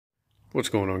What's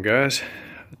going on, guys?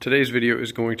 Today's video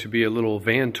is going to be a little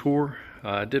van tour.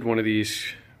 I did one of these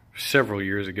several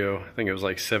years ago. I think it was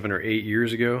like 7 or 8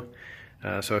 years ago.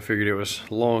 So I figured it was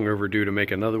long overdue to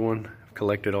make another one. I've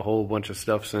collected a whole bunch of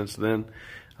stuff since then.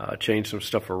 Changed some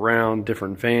stuff around,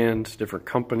 different vans, different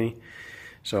company.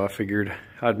 So I figured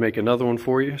I'd make another one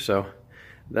for you. So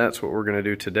that's what we're going to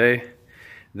do today.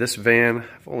 This van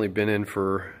I've only been in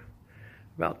for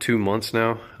about 2 months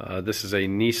now. This is a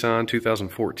Nissan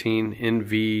 2014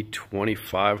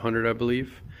 NV2500, I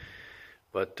believe.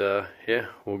 But yeah,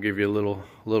 we'll give you a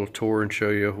little tour and show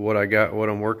you what I got, what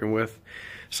I'm working with.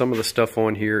 Some of the stuff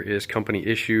on here is company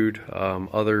issued.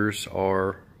 Others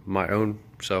are my own.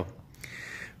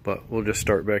 But we'll just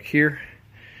start back here.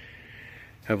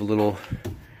 Have a little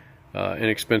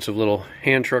inexpensive little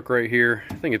hand truck right here.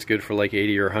 I think it's good for like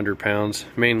 80 or 100 pounds.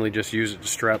 Mainly just use it to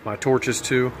strap my torches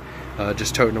to.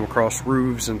 Just toting them across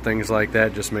roofs and things like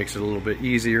that just makes it a little bit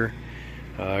easier.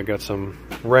 I got some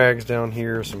rags down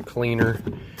here, some cleaner.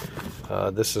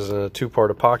 This is a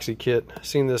 2-part epoxy kit.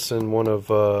 Seen this in one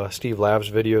of Steve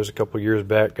Lab's videos a couple years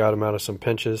back. Got him out of some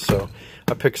pinches, so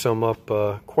I picked some up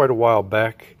quite a while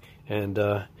back, and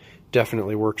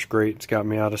definitely works great. It's got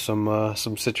me out of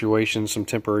some situations, some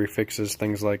temporary fixes,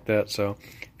 things like that. So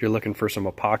if you're looking for some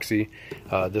epoxy,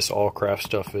 this all-craft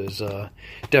stuff is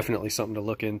definitely something to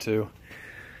look into.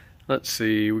 Let's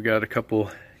see, we got a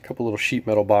couple little sheet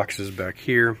metal boxes back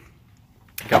here.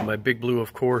 Got my Big Blue,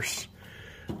 of course.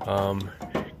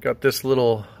 Got this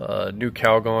little new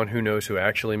Calgon. Who knows who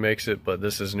actually makes it, but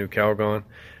this is new Calgon.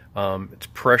 It's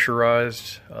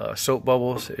pressurized soap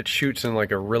bubbles. It shoots in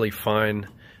like a really fine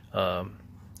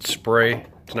spray.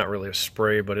 It's not really a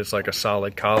spray, but it's like a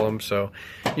solid column. So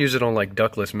use it on like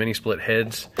ductless mini split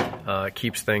heads.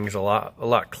 Keeps things a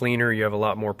lot cleaner. You have a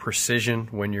lot more precision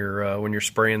when you're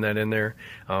spraying that in there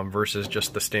versus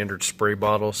just the standard spray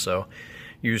bottle. So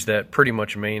use that pretty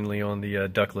much mainly on the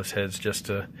ductless heads just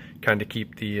to kind of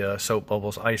keep the soap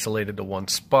bubbles isolated to one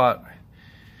spot.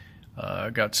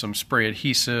 Got some spray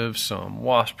adhesive, some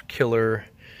wasp killer.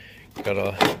 Got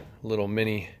a little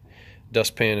mini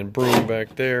dustpan and broom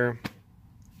back there,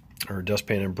 or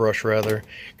dustpan and brush rather.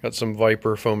 Got some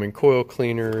Viper foaming coil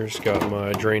cleaners. Got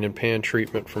my drain and pan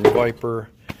treatment from Viper.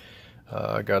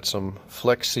 Got some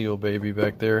Flex Seal baby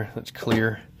back there that's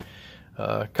clear.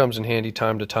 Comes in handy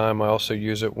time to time. I also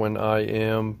use it when I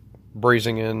am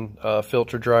brazing in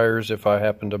filter dryers. If I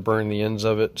happen to burn the ends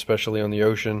of it, especially on the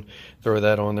ocean, throw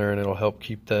that on there and it'll help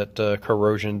keep that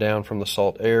corrosion down from the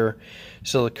salt air.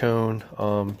 Silicone,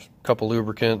 couple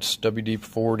lubricants,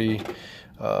 WD-40,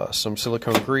 some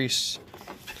silicone grease.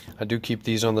 I do keep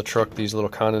these on the truck, these little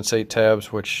condensate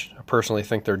tabs, which I personally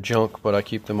think they're junk, but I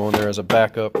keep them on there as a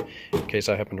backup in case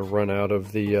I happen to run out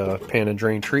of the pan and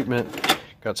drain treatment.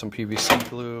 Got some PVC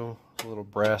glue, a little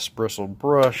brass bristled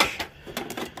brush,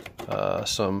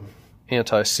 some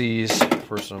anti-seize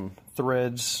for some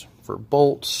threads for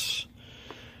bolts.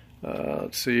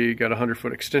 Let's see, got a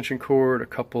 100-foot extension cord, a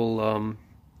couple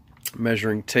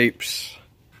measuring tapes,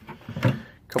 a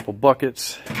couple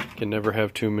buckets. Can never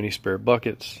have too many spare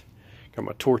buckets. Got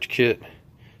my torch kit.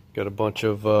 Got a bunch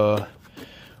of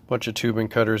tubing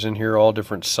cutters in here, all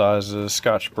different sizes.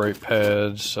 Scotch Brite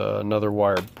pads, another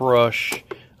wire brush.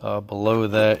 Below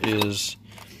that is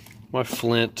my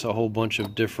flint, a whole bunch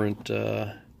of different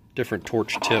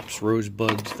torch tips,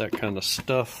 rosebuds, that kind of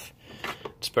stuff.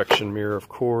 Inspection mirror, of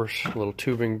course, a little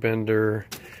tubing bender,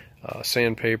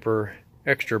 sandpaper,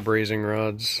 extra brazing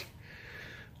rods.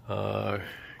 Got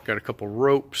a couple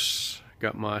ropes.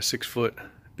 Got my 6-foot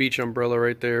beach umbrella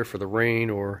right there for the rain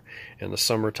or in the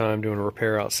summertime doing a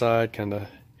repair outside, kind of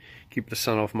keep the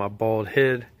sun off my bald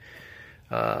head.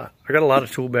 I got a lot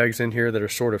of tool bags in here that are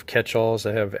sort of catch-alls.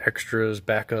 They have extras,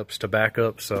 backups to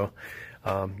backup, so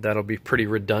that'll be pretty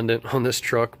redundant on this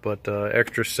truck, but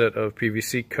extra set of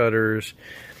PVC cutters,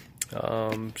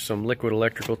 some liquid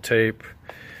electrical tape,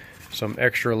 some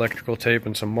extra electrical tape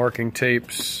and some marking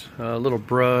tapes, a little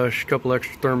brush, a couple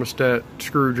extra thermostat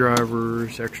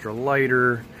screwdrivers, extra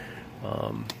lighter,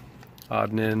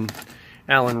 odd and end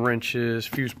Allen wrenches,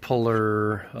 fuse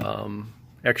puller,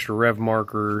 extra rev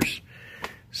markers,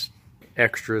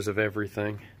 extras of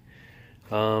everything.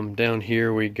 Down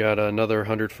here we got another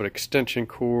 100-foot extension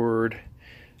cord,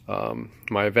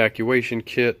 my evacuation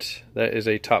kit. That is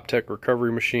a Top Tech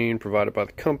recovery machine provided by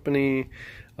the company.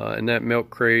 In that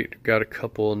milk crate, got a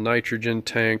couple nitrogen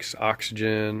tanks,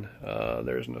 oxygen.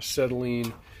 There's an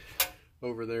acetylene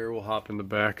over there. We'll hop in the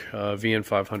back.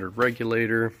 VN500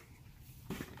 regulator.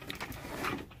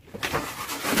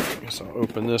 I guess I'll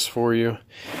open this for you.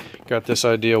 Got this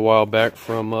idea a while back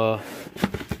from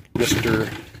Mr.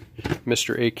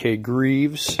 A.K.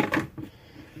 Greaves.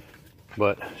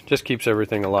 but just keeps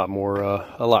everything a lot more,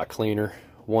 a lot cleaner.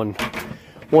 One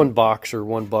box or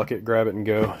one bucket, grab it and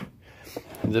go.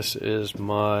 This is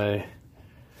my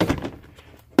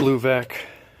Blue Vac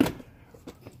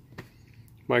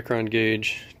micron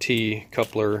gauge T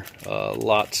coupler,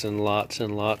 lots and lots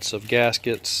and lots of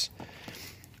gaskets.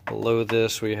 Below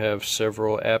this we have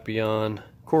several Appian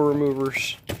core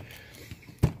removers.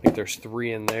 I think there's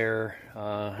 3 in there,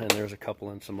 and there's a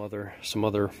couple in some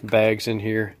other bags in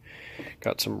here.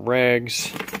 Got some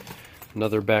rags,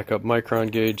 another backup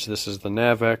micron gauge. This is the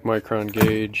Navac micron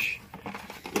gauge.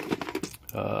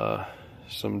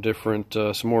 Some different,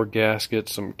 some more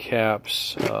gaskets, some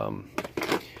caps,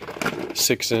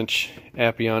 6-inch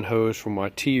Appian hose from my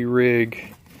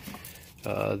T-rig.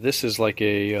 This is like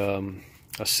a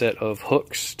set of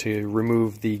hooks to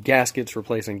remove the gaskets,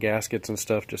 replacing gaskets and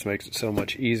stuff. Just makes it so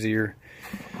much easier.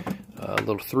 A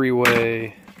little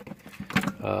 3-way,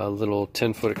 a little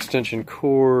 10-foot extension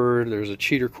cord. There's a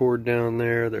cheater cord down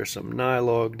there. There's some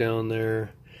nylog down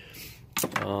there.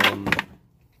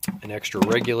 An extra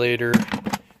regulator,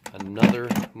 another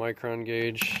micron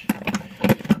gauge.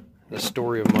 The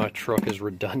story of my truck is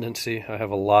redundancy. I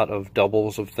have a lot of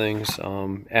doubles of things.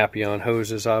 Appian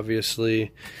hoses,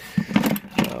 obviously.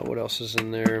 What else is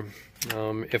in there?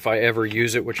 If I ever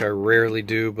use it, which I rarely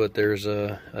do, but there's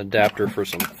a adapter for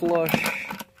some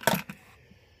flush.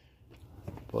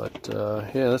 But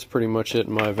yeah, that's pretty much it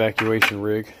in my evacuation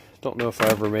rig. Don't know if I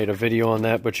ever made a video on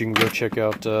that, but you can go check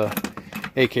out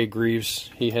AK Greaves.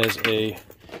 He has a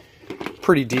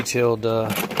pretty detailed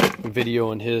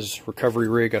video on his recovery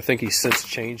rig. I think he's since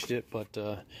changed it, but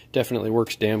definitely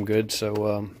works damn good.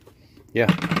 So yeah,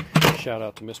 shout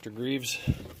out to Mr. Greaves.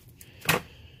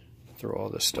 Throw all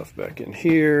this stuff back in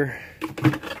here.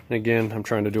 And again, I'm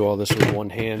trying to do all this with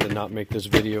one hand and not make this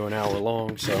video an hour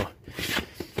long, so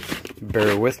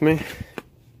bear with me.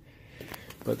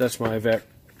 But that's my evac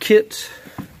kit.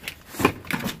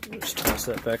 Just toss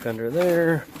that back under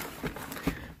there.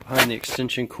 Behind the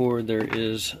extension cord there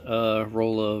is a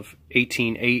roll of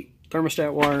 18/8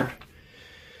 thermostat wire.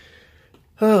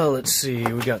 Let's see,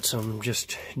 we got some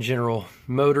just general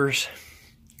motors.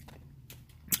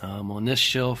 On this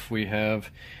shelf we have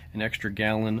an extra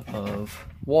gallon of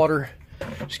water.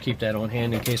 Just keep that on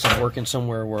hand in case I'm working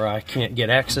somewhere where I can't get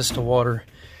access to water.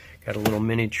 Got a little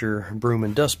miniature broom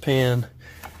and dustpan.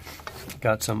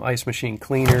 Got some ice machine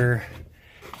cleaner.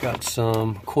 Got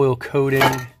some coil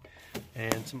coating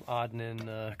and some odd and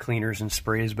end cleaners and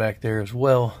sprays back there as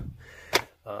well.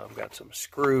 Got some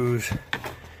screws.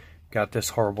 Got this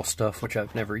horrible stuff which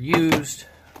I've never used,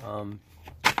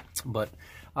 but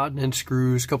odd and end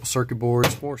screws, couple circuit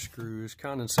boards, more screws,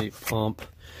 condensate pump,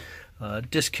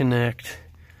 disconnect,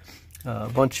 a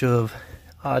bunch of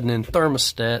odd and end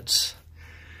thermostats.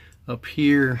 Up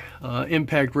here,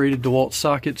 impact rated DeWalt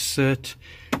socket set,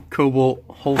 Cobalt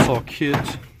hole saw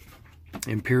kit,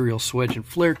 Imperial swedge and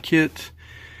flare kit,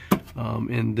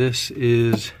 and this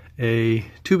is a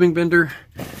tubing bender.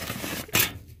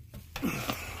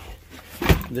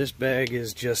 This bag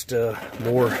is just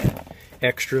more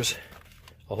extras,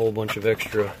 a whole bunch of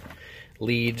extra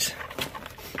leads,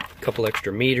 a couple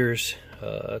extra meters,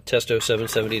 Testo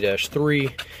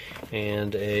 770-3,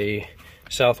 and a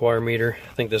Southwire meter.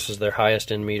 I think this is their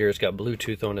highest end meter. It's got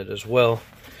Bluetooth on it as well.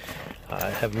 I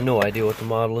have no idea what the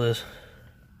model is.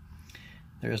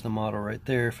 There's the model right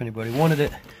there if anybody wanted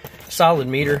it. Solid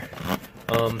meter.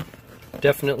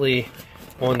 Definitely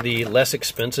on the less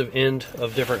expensive end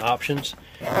of different options,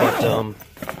 but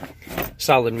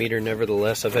solid meter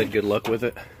nevertheless. I've had good luck with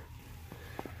it.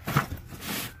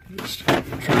 Just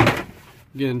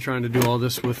trying to do all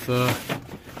this with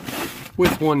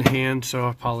one hand, so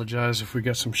I apologize if we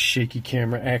got some shaky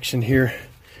camera action here.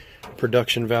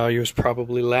 Production value is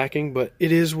probably lacking, but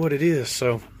it is what it is.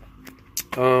 So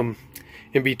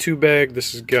MB2 bag,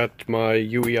 this has got my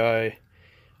UEI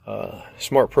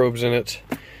smart probes in it,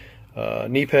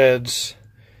 knee pads,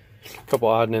 a couple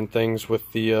odd and end things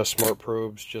with the smart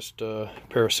probes, just a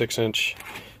pair of 6-inch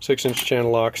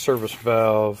channel locks, service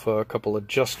valve, a couple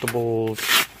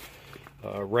adjustables,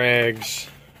 rags.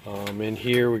 In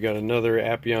here we got another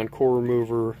Appian core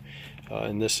remover,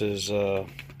 and this is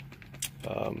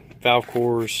valve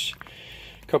cores,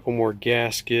 a couple more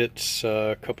gaskets,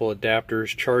 a couple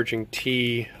adapters, charging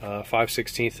T,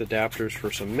 5/16 adapters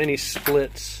for some mini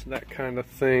splits, that kind of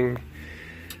thing.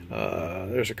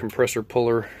 There's a compressor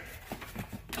puller,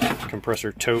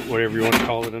 compressor tote, whatever you want to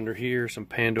call it, under here, some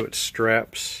Panduit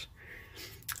straps,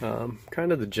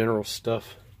 kind of the general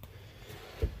stuff.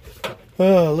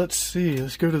 Let's see,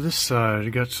 let's go to this side. I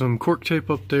got some cork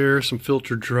tape up there, some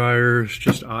filter dryers,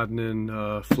 just odd and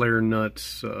end flare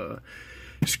nuts,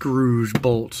 screws,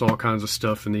 bolts, all kinds of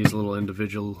stuff in these little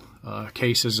individual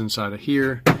cases inside of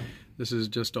here. This is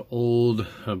just an old,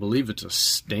 I believe it's a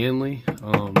Stanley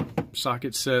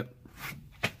socket set.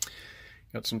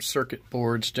 Got some circuit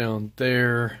boards down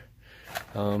there.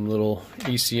 Little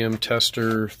ECM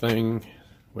tester thing,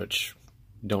 which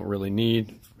you don't really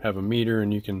need. Have a meter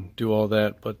and you can do all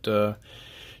that, but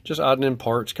just odd and end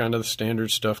parts, kind of the standard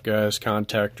stuff, guys.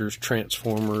 Contactors,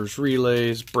 transformers,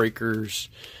 relays, breakers,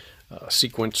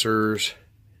 sequencers.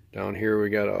 Down here we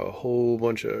got a whole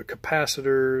bunch of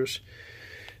capacitors.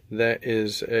 That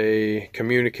is a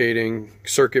communicating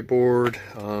circuit board.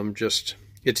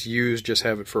 It's used, just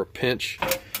have it for a pinch.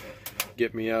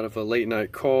 Get me out of a late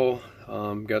night call.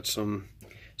 Got some,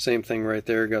 same thing right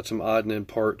there, got some odd and end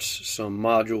parts, some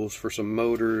modules for some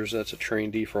motors. That's a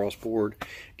train defrost board.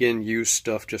 Again, used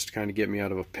stuff just to kind of get me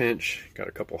out of a pinch. Got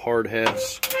a couple hard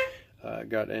hats.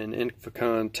 Got an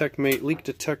Infocon TechMate leak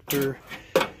detector,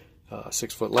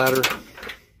 6-foot ladder,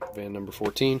 van number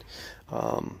 14.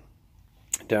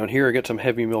 Down here I got some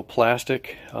heavy mill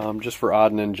plastic, just for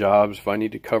odd and end jobs. If I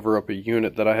need to cover up a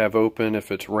unit that I have open,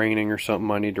 if it's raining or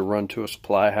something, I need to run to a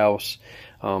supply house.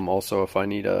 Also, if I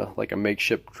need like a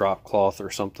makeshift drop cloth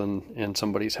or something in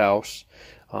somebody's house,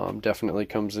 definitely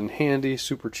comes in handy.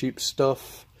 Super cheap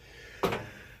stuff.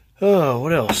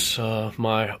 What else?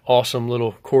 My awesome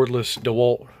little cordless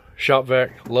DeWalt shop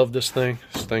vac. Love this thing.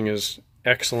 This thing is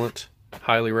excellent.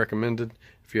 Highly recommended.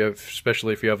 If you have,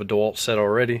 especially if you have a DeWalt set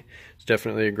already, it's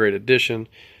definitely a great addition.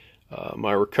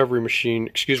 My recovery machine,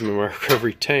 excuse me, my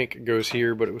recovery tank goes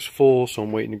here, but it was full, so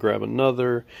I'm waiting to grab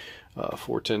another.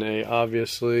 410A,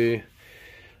 obviously.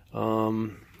 Let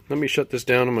me shut this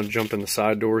down. I'm going to jump in the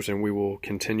side doors and we will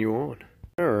continue on.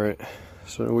 Alright,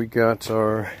 so we got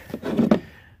our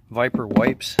Viper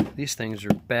wipes. These things are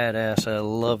badass. I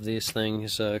love these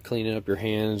things. Cleaning up your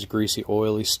hands, greasy,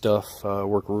 oily stuff.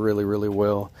 Work really, really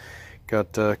well.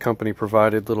 Got company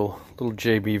provided little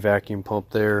JB vacuum pump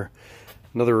there.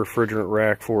 Another refrigerant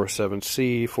rack,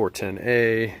 407C,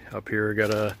 410A. Up here,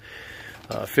 got a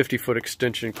 50-foot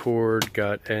extension cord.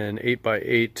 Got an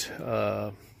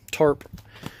 8x8 tarp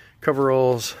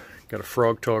coveralls. Got a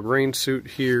Frog Tog rain suit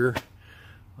here.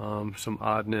 Some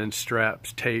odd and end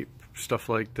straps, tape, stuff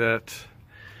like that.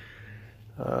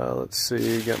 Let's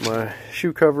see, got my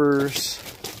shoe covers.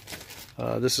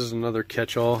 This is another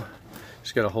catch-all.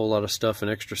 Just got a whole lot of stuff, an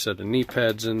extra set of knee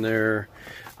pads in there,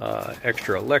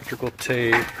 extra electrical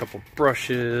tape, a couple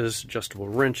brushes, adjustable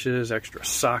wrenches, extra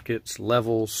sockets,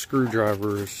 levels,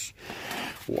 screwdrivers,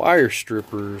 wire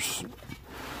strippers.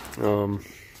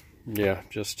 Yeah,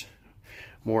 just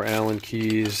more Allen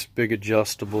keys, big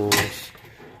adjustables,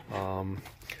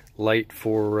 light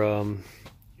for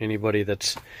anybody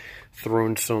that's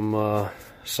thrown some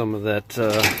of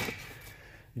that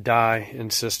dye in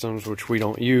systems, which we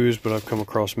don't use, but I've come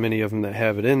across many of them that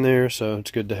have it in there, so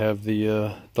it's good to have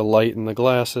the light and the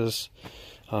glasses.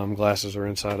 Glasses are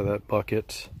inside of that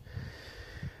bucket.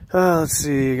 Let's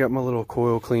see, got my little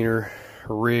coil cleaner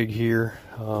rig here.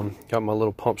 Got my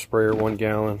little pump sprayer, 1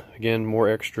 gallon. Again, more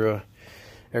extra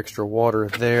water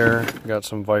there. Got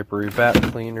some Viper vat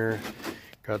cleaner.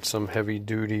 Got some heavy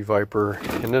duty Viper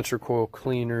condenser coil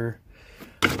cleaner.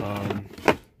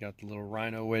 Got the little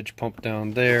Rhino wedge pump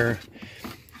down there.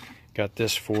 Got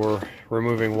this for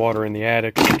removing water in the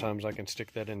attic. Sometimes I can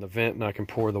stick that in the vent and I can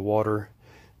pour the water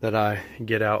that I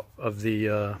get out of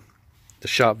the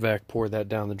shop vac, pour that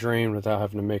down the drain without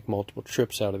having to make multiple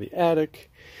trips out of the attic.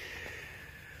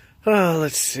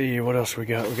 Let's see, what else we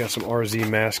got? We got some RZ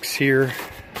masks here.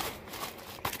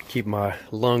 Keep my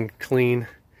lung clean.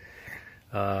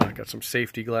 Got some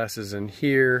safety glasses in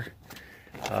here.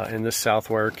 In this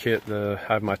Southwire kit, I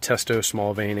have my Testo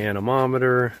small vein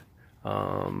anemometer,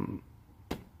 some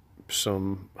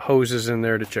hoses in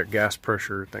there to check gas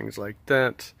pressure, things like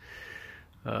that.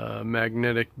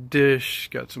 Magnetic dish,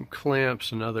 got some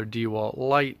clamps, another DeWalt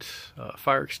light,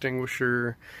 fire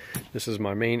extinguisher. This is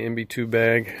my main MB2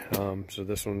 bag. So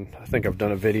this one, I think I've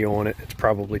done a video on it. It's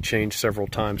probably changed several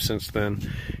times since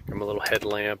then. Got my little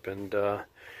headlamp and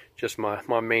just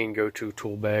my main go-to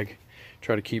tool bag.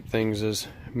 Try to keep things as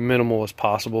minimal as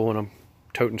possible when I'm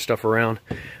toting stuff around.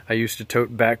 I used to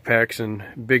tote backpacks and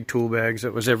big tool bags.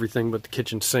 That was everything but the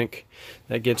kitchen sink.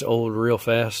 That gets old real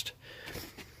fast.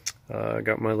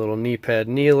 Got my little knee pad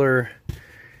kneeler.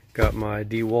 Got my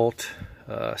DeWalt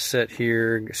set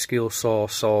here. Skill saw,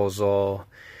 sawzall,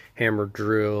 hammer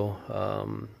drill,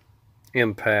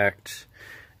 impact.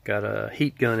 Got a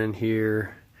heat gun in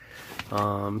here.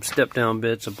 Step down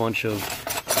bits, a bunch of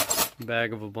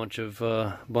bunch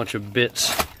of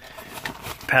bits,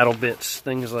 paddle bits,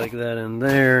 things like that in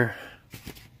there.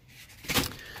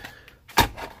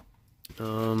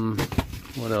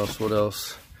 What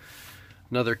else?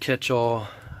 Another catch-all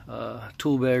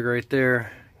tool bag right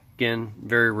there. Again,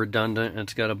 very redundant.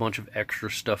 It's got a bunch of extra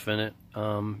stuff in it,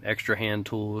 extra hand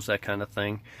tools, that kind of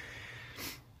thing.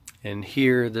 And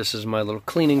here, this is my little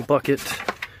cleaning bucket.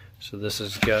 So this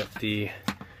has got the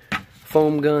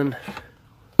foam gun,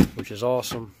 which is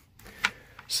awesome.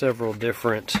 Several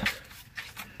different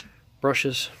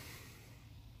brushes.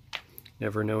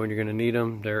 Never know when you're going to need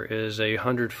them. There is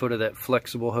 100 foot of that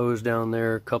flexible hose down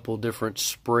there, a couple different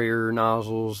sprayer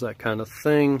nozzles, that kind of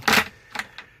thing.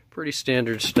 Pretty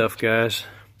standard stuff, guys.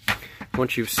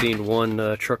 Once you've seen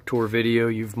one truck tour video,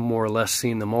 you've more or less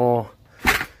seen them all.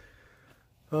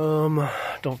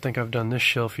 Don't think I've done this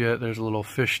shelf yet. There's a little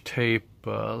fish tape,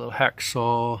 a little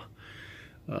hacksaw,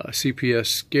 CPS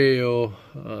scale,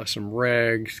 some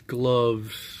rags,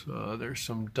 gloves. There's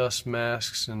some dust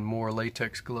masks and more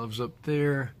latex gloves up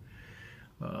there.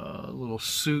 Little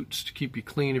suits to keep you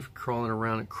clean if you're crawling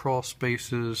around in crawl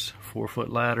spaces. 4-foot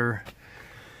ladder.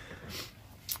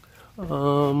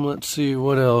 Let's see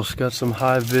what else. Got some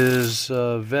high-vis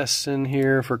vests in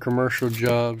here for commercial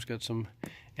jobs. Got some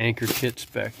anchor kits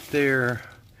back there.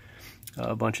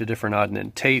 A bunch of different odd and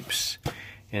end tapes.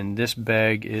 And this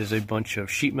bag is a bunch of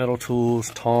sheet metal tools,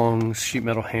 tongs, sheet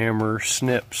metal hammer,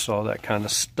 snips, all that kind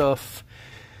of stuff.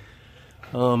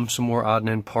 Some more odd and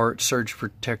end parts, surge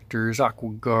protectors,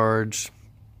 aqua guards,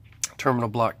 terminal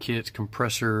block kits,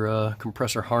 compressor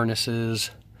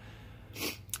harnesses.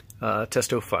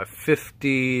 Testo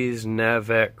 550s,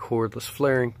 Navac cordless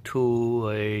flaring tool,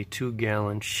 a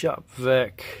 2-gallon shop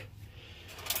vac.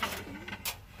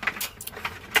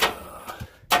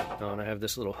 And I have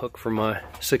this little hook for my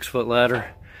 6-foot ladder,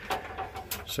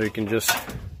 so you can just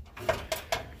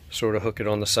sort of hook it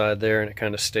on the side there and it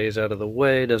kind of stays out of the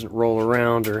way, doesn't roll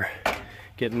around or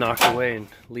get knocked away, and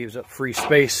leaves up free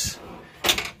space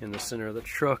in the center of the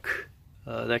truck.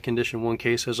 That condition 1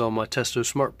 case has all my Testo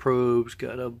Smart Probes,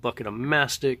 got a bucket of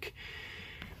mastic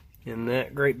in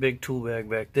that great big tool bag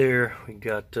back there. We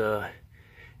got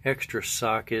extra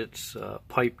sockets,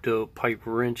 pipe dope, pipe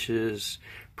wrenches,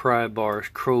 pry bars,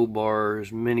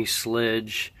 crowbars, mini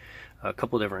sledge, a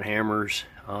couple different hammers,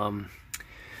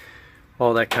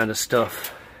 all that kind of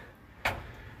stuff.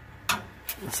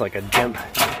 It's like a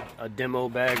demo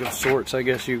bag of sorts, I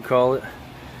guess you'd call it.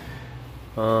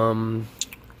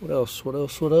 What else?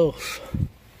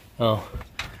 Oh,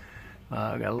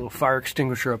 I got a little fire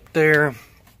extinguisher up there.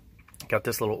 Got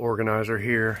this little organizer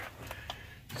here.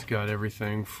 It's got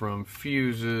everything from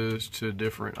fuses to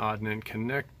different odd and end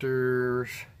connectors,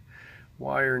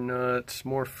 wire nuts,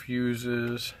 more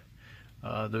fuses.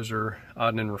 Those are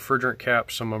odd and end refrigerant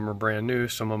caps. Some of them are brand new,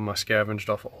 some of them I scavenged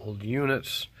off of old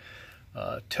units.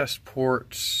 Test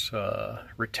ports,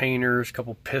 retainers, a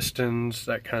couple pistons,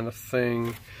 that kind of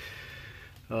thing.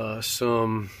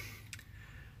 Some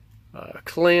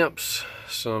clamps,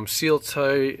 some seal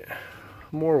tight,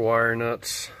 more wire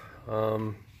nuts.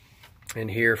 In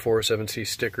here, 407C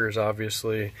stickers,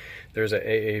 obviously. There's a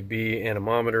AAB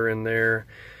anemometer in there,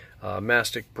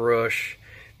 mastic brush.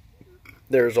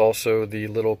 There's also the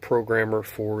little programmer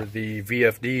for the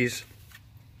VFDs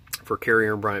for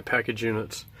Carrier and Bryant package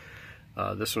units.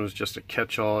 This one is just a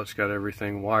catch-all. It's got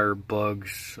everything: wire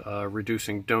bugs,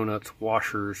 reducing donuts,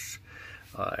 washers,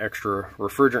 extra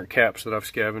refrigerant caps that I've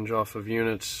scavenged off of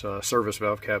units, service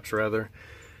valve caps rather,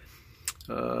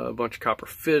 a bunch of copper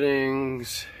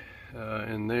fittings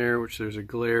in there, which there's a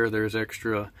glare. There's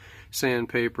extra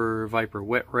sandpaper, Viper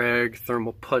wet rag,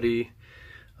 thermal putty.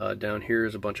 Down here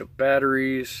is a bunch of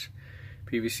batteries,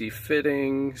 PVC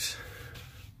fittings.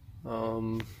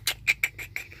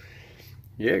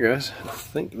 Yeah, guys, I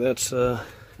think that's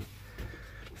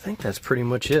pretty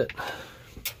much it.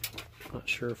 Not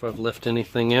sure if I've left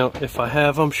anything out. If I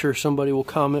have, I'm sure somebody will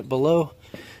comment below.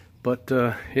 But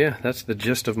yeah, that's the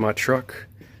gist of my truck.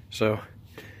 So,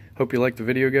 hope you liked the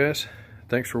video, guys.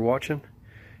 Thanks for watching.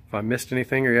 If I missed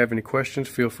anything or you have any questions,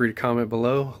 feel free to comment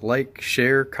below. Like,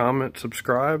 share, comment,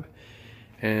 subscribe,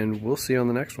 and we'll see you on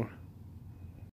the next one.